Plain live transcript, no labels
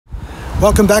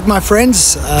Welcome back, my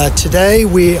friends. Today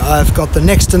I've got the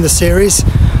next in the series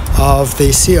of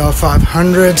the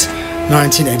CR500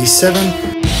 1987.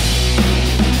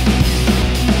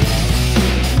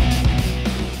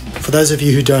 For those of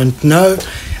you who don't know,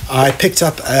 I picked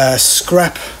up a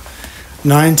scrap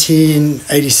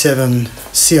 1987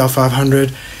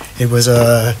 CR500. It was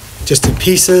just in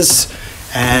pieces,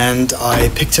 and I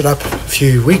picked it up a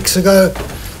few weeks ago,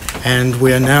 and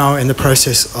we are now in the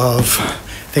process of,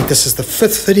 I think this is the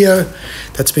 5th video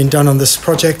that's been done on this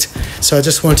project. So I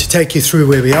just want to take you through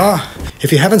where we are.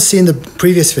 If you haven't seen the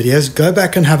previous videos, go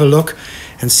back and have a look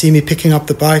and see me picking up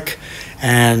the bike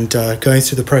and going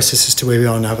through the process as to where we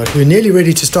are now. But we're nearly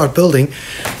ready to start building.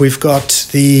 We've got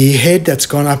the head that's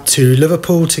gone up to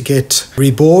Liverpool to get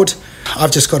rebored.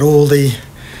 I've just got all the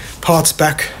parts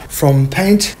back from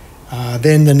paint.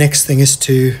 Then the next thing is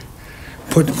to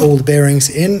put all the bearings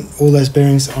in. All those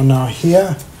bearings are now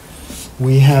here.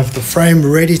 We have the frame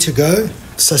ready to go.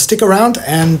 So stick around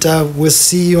and we'll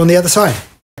see you on the other side.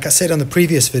 Like I said on the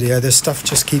previous video, this stuff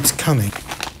just keeps coming.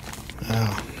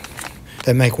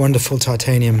 They make wonderful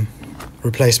titanium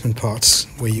replacement parts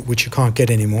which you can't get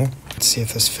anymore. Let's see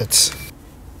if this fits.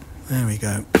 There we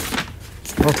go.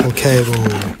 Throttle cable.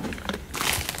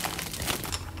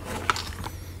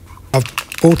 I've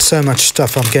bought so much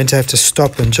stuff, I'm going to have to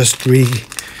stop and just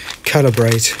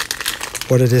recalibrate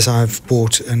what it is I've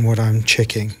bought and what I'm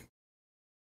checking.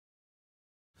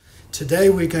 Today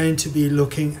we're going to be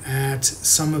looking at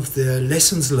some of the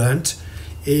lessons learnt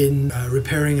in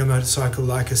repairing a motorcycle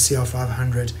like a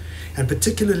CR500, and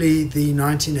particularly the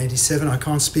 1987. I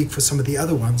can't speak for some of the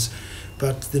other ones,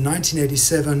 but the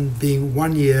 1987 being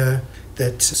 1 year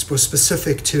that was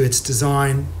specific to its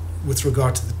design with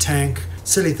regard to the tank.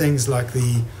 Silly things like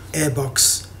the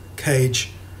airbox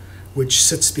cage, which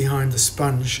sits behind the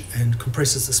sponge and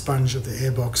compresses the sponge of the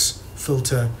airbox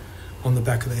filter on the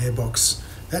back of the airbox,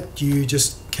 that you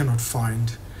just cannot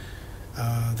find.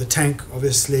 The tank,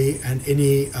 obviously, and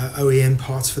any OEM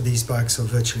parts for these bikes are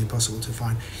virtually impossible to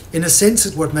find. In a sense,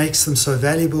 it's what makes them so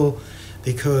valuable,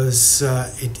 because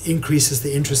it increases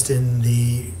the interest in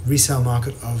the resale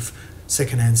market of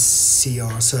secondhand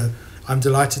CR. So I'm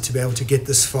delighted to be able to get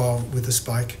this far with this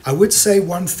bike. I would say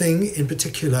one thing in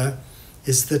particular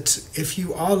is that if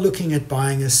you are looking at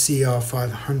buying a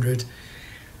CR500,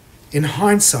 in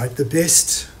hindsight, the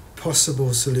best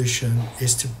possible solution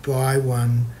is to buy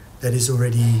one that is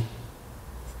already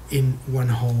in one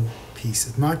whole piece.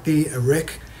 It might be a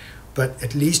wreck, but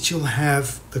at least you'll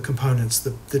have the components.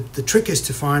 The trick is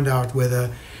to find out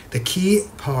whether the key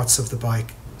parts of the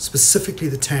bike, specifically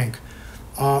the tank,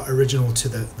 are original to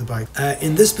the bike.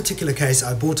 In this particular case,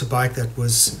 I bought a bike that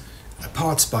was a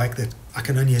parts bike that I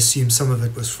can only assume some of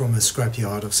it was from a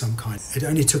scrapyard of some kind. It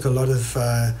only took a lot of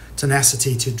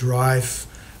tenacity to drive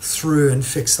through and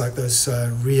fix like those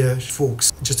rear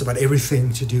forks. Just about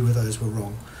everything to do with those were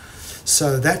wrong.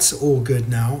 So that's all good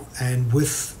now. And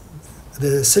with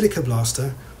the silica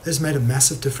blaster, this made a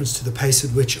massive difference to the pace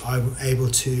at which I'm able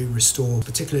to restore,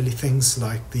 particularly things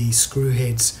like the screw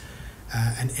heads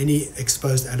and any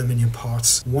exposed aluminium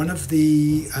parts. One of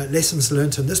the lessons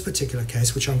learned in this particular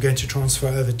case, which I'm going to transfer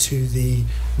over to the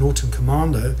Norton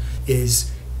Commando,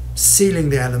 is sealing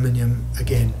the aluminium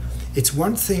again. It's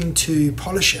one thing to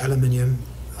polish aluminium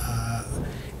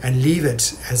and leave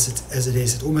it as it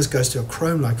is. It almost goes to a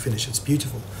chrome-like finish. It's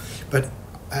beautiful. But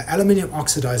aluminium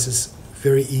oxidizes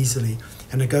very easily,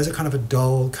 and it goes a kind of a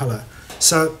dull color.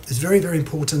 So it's very, very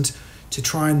important to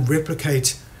try and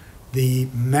replicate the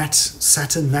matte,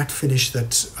 satin matte finish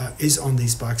that is on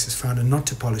these bikes is found, and not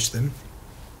to polish them,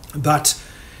 but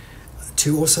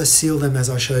to also seal them, as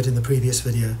I showed in the previous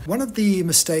video. One of the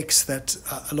mistakes that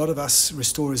a lot of us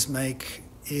restorers make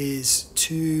is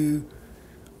to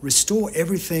restore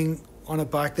everything on a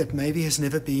bike that maybe has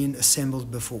never been assembled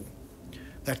before.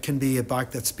 That can be a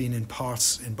bike that's been in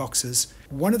parts, in boxes.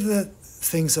 One of the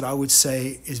things that I would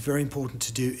say is very important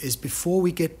to do is, before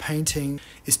we get painting,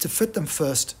 is to fit them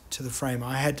first to the frame.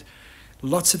 I had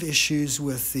lots of issues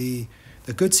with the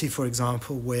Goodsey, for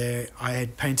example, where I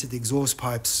had painted the exhaust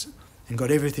pipes and got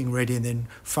everything ready, and then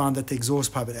found that the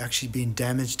exhaust pipe had actually been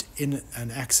damaged in an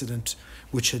accident,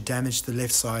 which had damaged the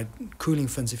left side cooling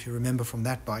fins, if you remember from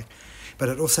that bike. But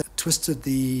it also twisted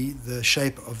the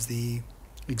shape of the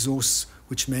exhaust,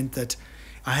 which meant that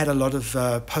I had a lot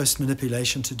of post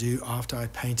manipulation to do after I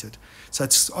painted. So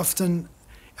it's often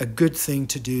a good thing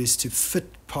to do is to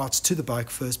fit parts to the bike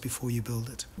first before you build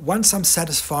it. Once I'm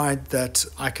satisfied that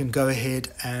I can go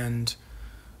ahead and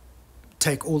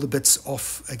take all the bits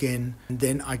off again, and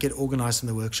then I get organized in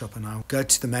the workshop and I'll go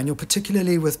to the manual,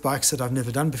 particularly with bikes that I've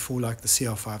never done before, like the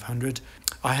CR500.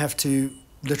 I have to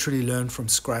literally learn from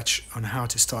scratch on how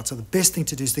to start. So the best thing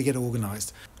to do is to get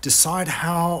organized. Decide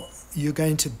how you're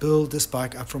going to build this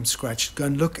bike up from scratch. Go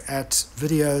and look at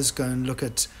videos, go and look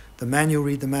at the manual,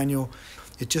 read the manual.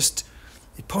 It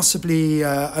possibly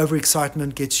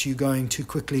overexcitement gets you going too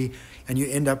quickly and you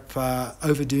end up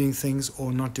overdoing things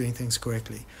or not doing things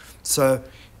correctly. So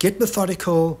get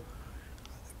methodical,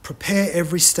 prepare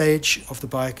every stage of the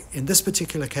bike. In this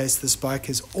particular case, this bike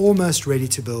is almost ready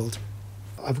to build.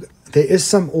 There is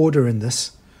some order in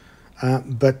this,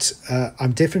 but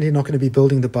I'm definitely not going to be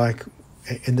building the bike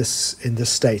in this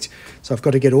state. So I've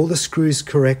got to get all the screws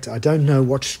correct. I don't know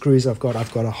what screws I've got.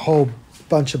 I've got a whole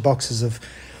bunch of boxes of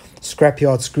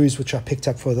scrapyard screws which I picked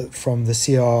up from the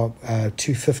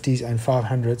CR250s and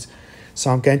 500s.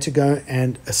 So I'm going to go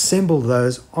and assemble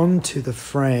those onto the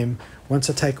frame once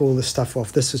I take all the stuff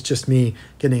off. This is just me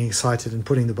getting excited and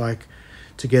putting the bike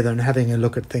together and having a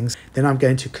look at things. Then I'm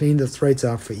going to clean the threads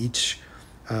out for each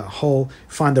hole,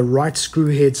 find the right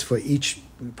screw heads for each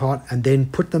part, and then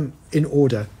put them in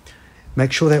order.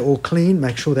 Make sure they're all clean,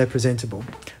 make sure they're presentable.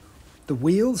 The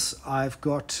wheels I've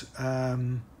got,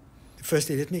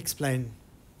 firstly, let me explain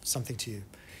something to you.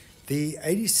 The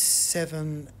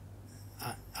 87,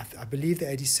 I believe the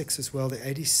 86 as well, the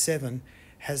 87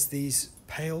 has these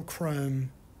pale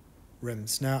chrome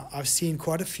rims. Now, I've seen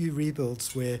quite a few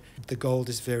rebuilds where the gold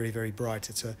is very, very bright.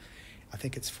 I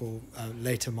think it's for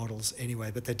later models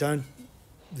anyway, but they don't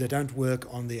work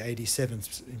on the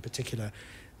 87s in particular.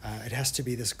 It has to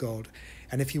be this gold.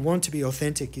 And if you want to be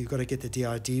authentic, you've got to get the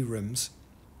DID rims,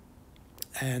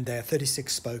 and they're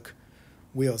 36 spoke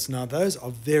wheels. Now, those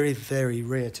are very, very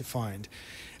rare to find,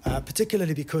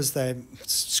 particularly because they're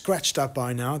scratched up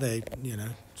by now. They,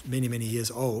 many, many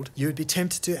years old. You would be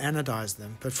tempted to anodize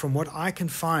them, but from what I can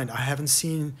find, I haven't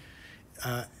seen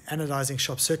anodizing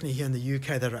shops, certainly here in the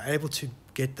UK, that are able to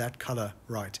get that color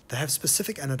right. They have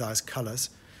specific anodized colors,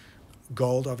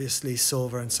 gold, obviously,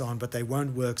 silver, and so on, but they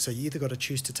won't work. So you either got to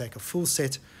choose to take a full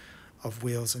set of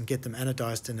wheels and get them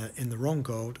anodized in the wrong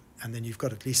gold, and then you've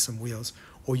got at least some wheels,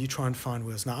 or you try and find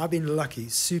wheels. Now, I've been lucky,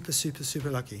 super, super,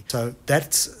 super lucky. So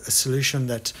that's a solution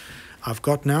that I've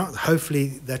got now. Hopefully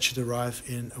that should arrive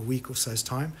in a week or so's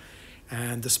time.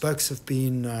 And the spokes have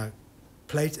been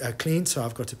cleaned, so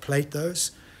I've got to plate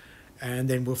those, and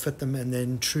then we'll fit them and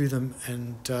then true them,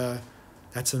 and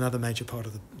that's another major part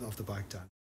of the bike done.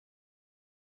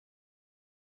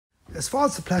 As far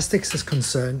as the plastics is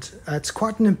concerned, it's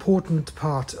quite an important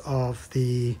part of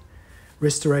the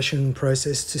restoration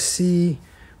process to see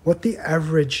what the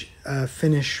average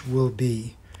finish will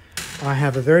be. I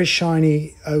have a very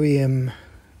shiny OEM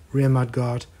rear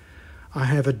mudguard, I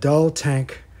have a dull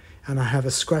tank, and I have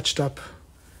a scratched up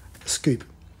scoop.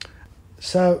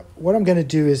 So what I'm going to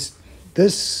do is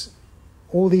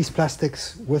all these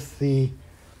plastics with the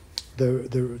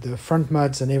front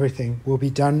muds and everything will be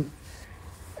done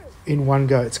in one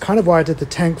go. It's kind of why I did the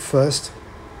tank first,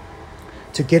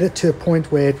 to get it to a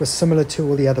point where it was similar to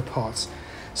all the other parts,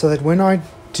 so that when I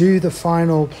do the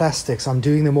final plastics, I'm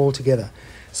doing them all together,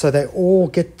 so they all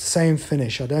get the same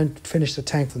finish. I don't finish the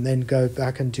tank and then go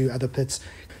back and do other bits.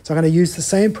 So I'm going to use the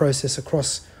same process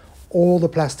across all the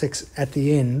plastics at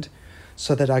the end,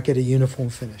 so that I get a uniform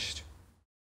finish.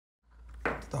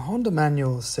 The Honda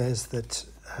manual says that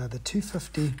the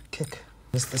 250 kick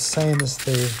is the same as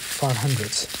the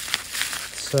 500s.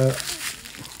 So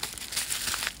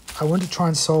I want to try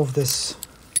and solve this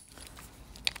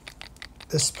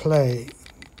play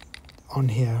on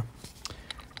here,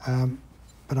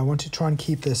 but I want to try and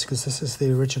keep this because this is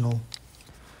the original.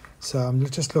 So I'm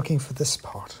just looking for this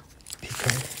part.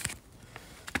 Okay.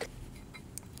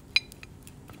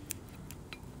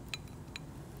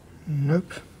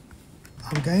 Nope.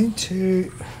 I'm going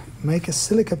to make a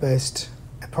silica-based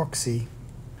epoxy,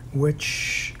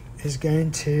 which is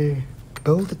going to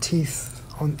build the teeth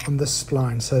on this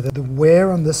spline, so that the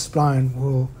wear on this spline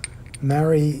will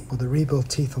marry the rebuilt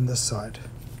teeth on this side.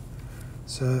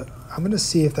 So I'm going to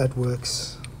see if that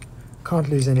works. Can't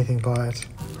lose anything by it.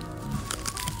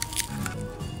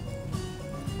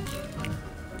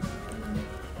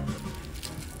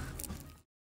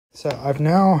 So I've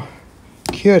now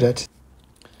cured it.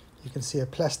 You can see a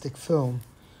plastic film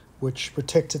which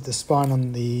protected the spine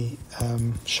on the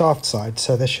shaft side,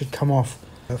 so that should come off.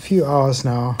 A few hours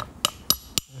now.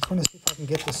 I just want to see if I can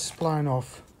get the spline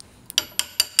off.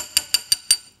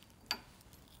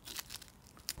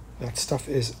 That stuff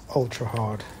is ultra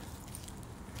hard,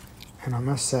 and I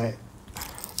must say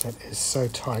that is so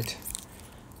tight.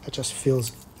 It just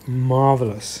feels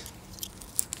marvelous.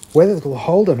 Whether it will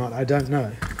hold or not, I don't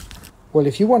know. Well,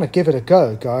 if you want to give it a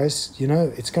go, guys,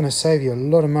 it's going to save you a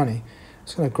lot of money.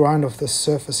 It's going to grind off this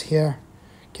surface here,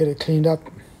 get it cleaned up,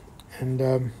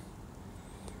 and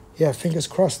yeah, fingers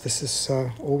crossed this is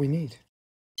all we need.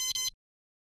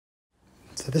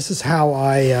 So this is how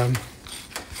I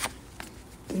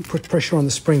put pressure on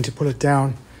the spring to pull it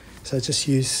down. So just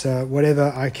use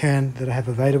whatever I can that I have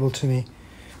available to me.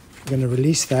 I'm going to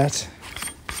release that,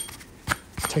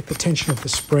 take the tension of the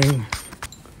spring,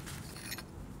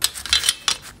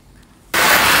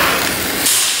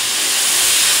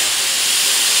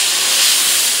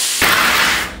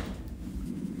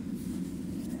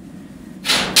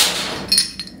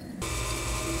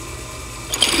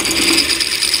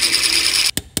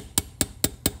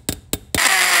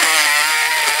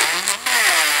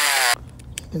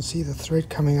 you can see the thread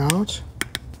coming out,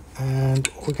 and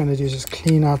all we're going to do is just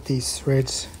clean out these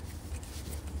threads.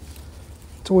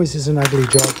 It always is an ugly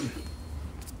job.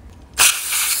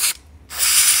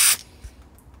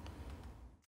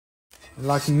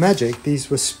 Like magic, these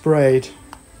were sprayed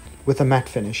with a matte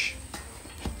finish.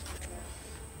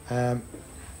 I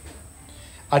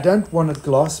don't want it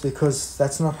gloss because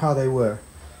that's not how they were.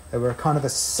 They were kind of a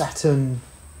satin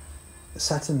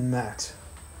matte.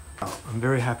 I'm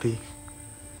very happy.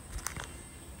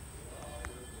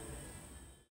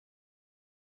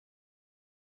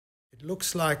 It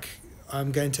looks like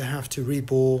I'm going to have to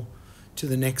rebore to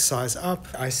the next size up.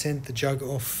 I sent the jug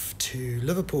off to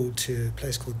Liverpool to a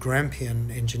place called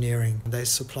Grampian Engineering. They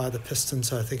supply the piston,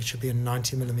 so I think it should be a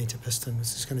 90mm piston.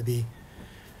 This is going to be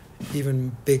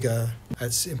even bigger.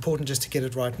 It's important just to get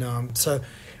it right now. So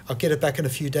I'll get it back in a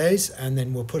few days, and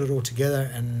then we'll put it all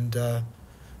together, and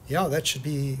yeah, that should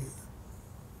be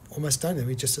almost done. Then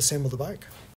we just assemble the bike.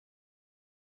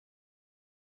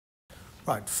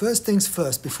 Right, first things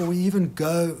first, before we even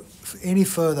go any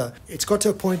further, it's got to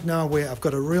a point now where I've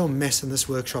got a real mess in this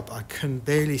workshop. I can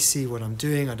barely see what I'm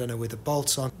doing. I don't know where the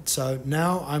bolts are. So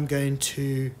now I'm going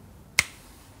to,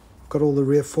 got all the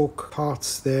rear fork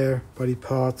parts there, body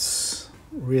parts,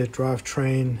 rear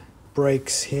drivetrain,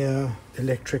 brakes here,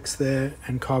 electrics there,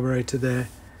 and carburetor there,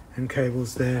 and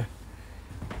cables there.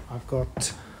 I've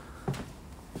got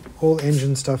all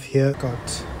engine stuff here,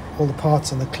 got all the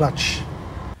parts on the clutch.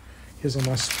 Here's all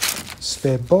my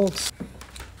spare bolts.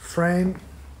 Frame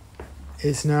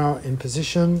is now in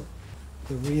position.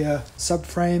 The rear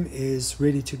subframe is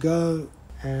ready to go.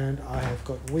 And I have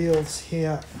got wheels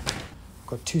here. I've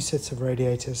got 2 sets of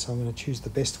radiators, so I'm going to choose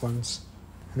the best ones.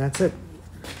 And that's it.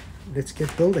 Let's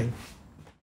get building.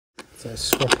 So I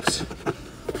swapped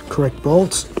correct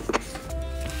bolts.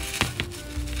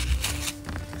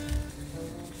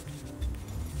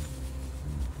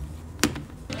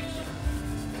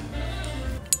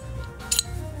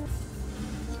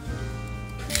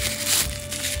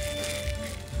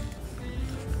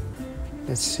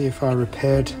 Let's see if our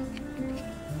repaired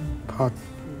part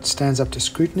stands up to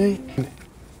scrutiny.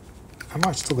 I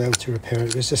might still be able to repair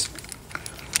it. It was just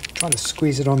trying to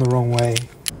squeeze it on the wrong way.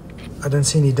 I don't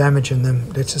see any damage in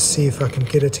them. Let's just see if I can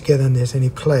get it together and there's any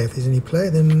play. If there's any play,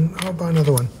 then I'll buy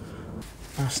another one.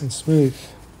 Nice and smooth.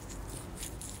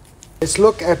 Let's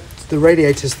look at the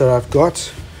radiators that I've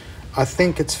got. I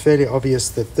think it's fairly obvious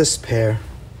that this pair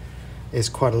is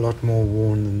quite a lot more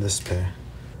worn than this pair.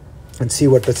 And see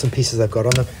what bits and pieces I've got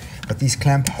on them. But these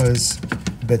clamp hose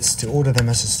bits, to order them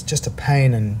is just a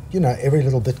pain, and you know, every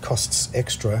little bit costs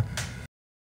extra.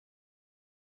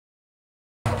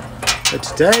 But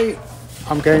today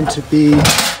I'm going to be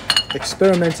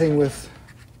experimenting with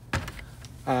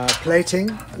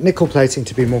plating, nickel plating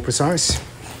to be more precise.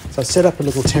 So I've set up a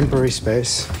little temporary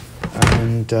space,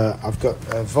 and I've got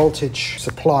a voltage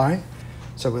supply,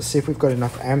 so we'll see if we've got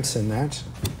enough amps in that.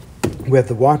 We have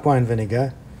the white wine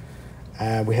vinegar.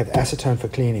 We have acetone for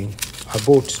cleaning. I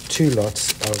bought 2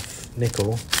 lots of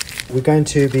nickel. We're going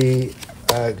to be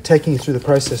taking you through the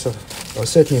process of, or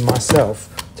certainly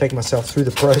myself, taking myself through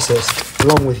the process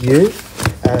along with you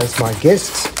as my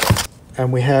guests.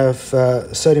 And we have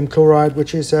sodium chloride,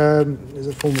 which is a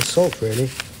form of salt, really.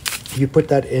 You put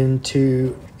that in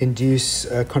to induce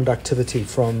conductivity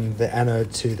from the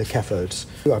anode to the cathodes.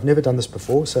 I've never done this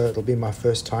before, so it'll be my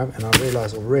first time, and I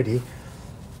realize already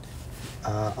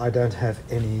I don't have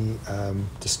any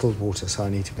distilled water, so I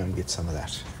need to go and get some of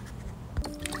that.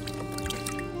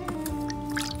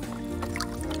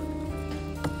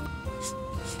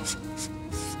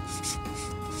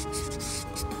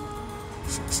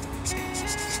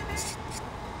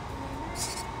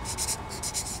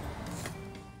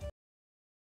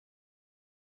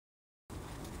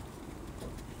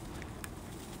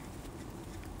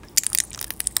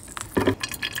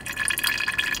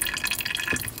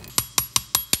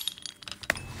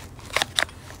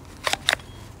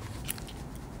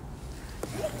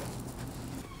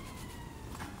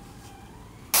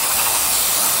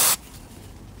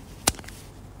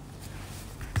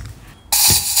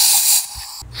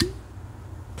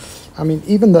 I mean,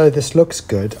 even though this looks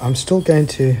good, I'm still going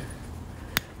to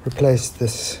replace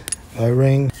this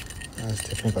O-ring. It's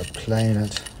definitely got play in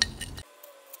it.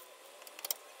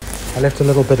 I left a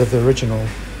little bit of the original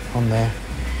on there.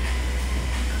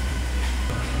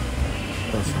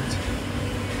 Perfect.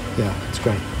 Yeah, it's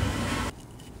great.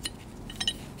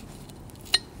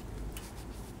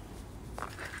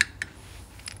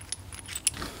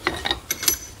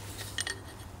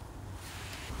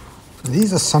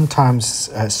 These are sometimes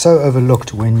so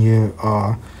overlooked when you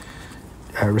are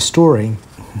restoring.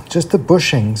 Just the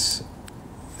bushings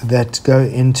that go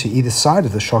into either side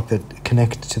of the shock that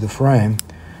connect to the frame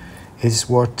is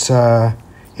what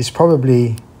is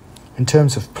probably, in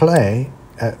terms of play,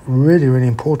 really, really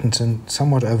important and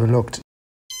somewhat overlooked.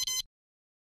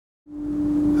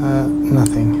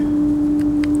 Nothing.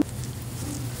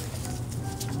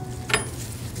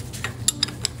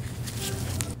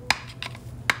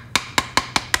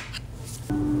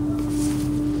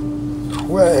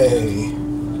 Way.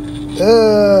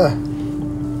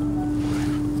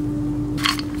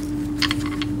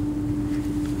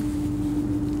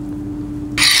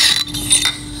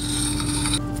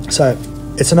 So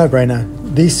it's a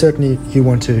no-brainer. These certainly you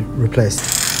want to replace.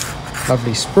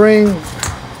 Lovely spring.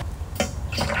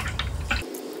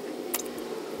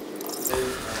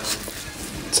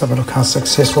 Let's have a look how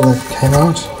successful that came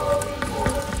out.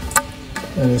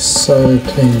 It is so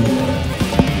clean.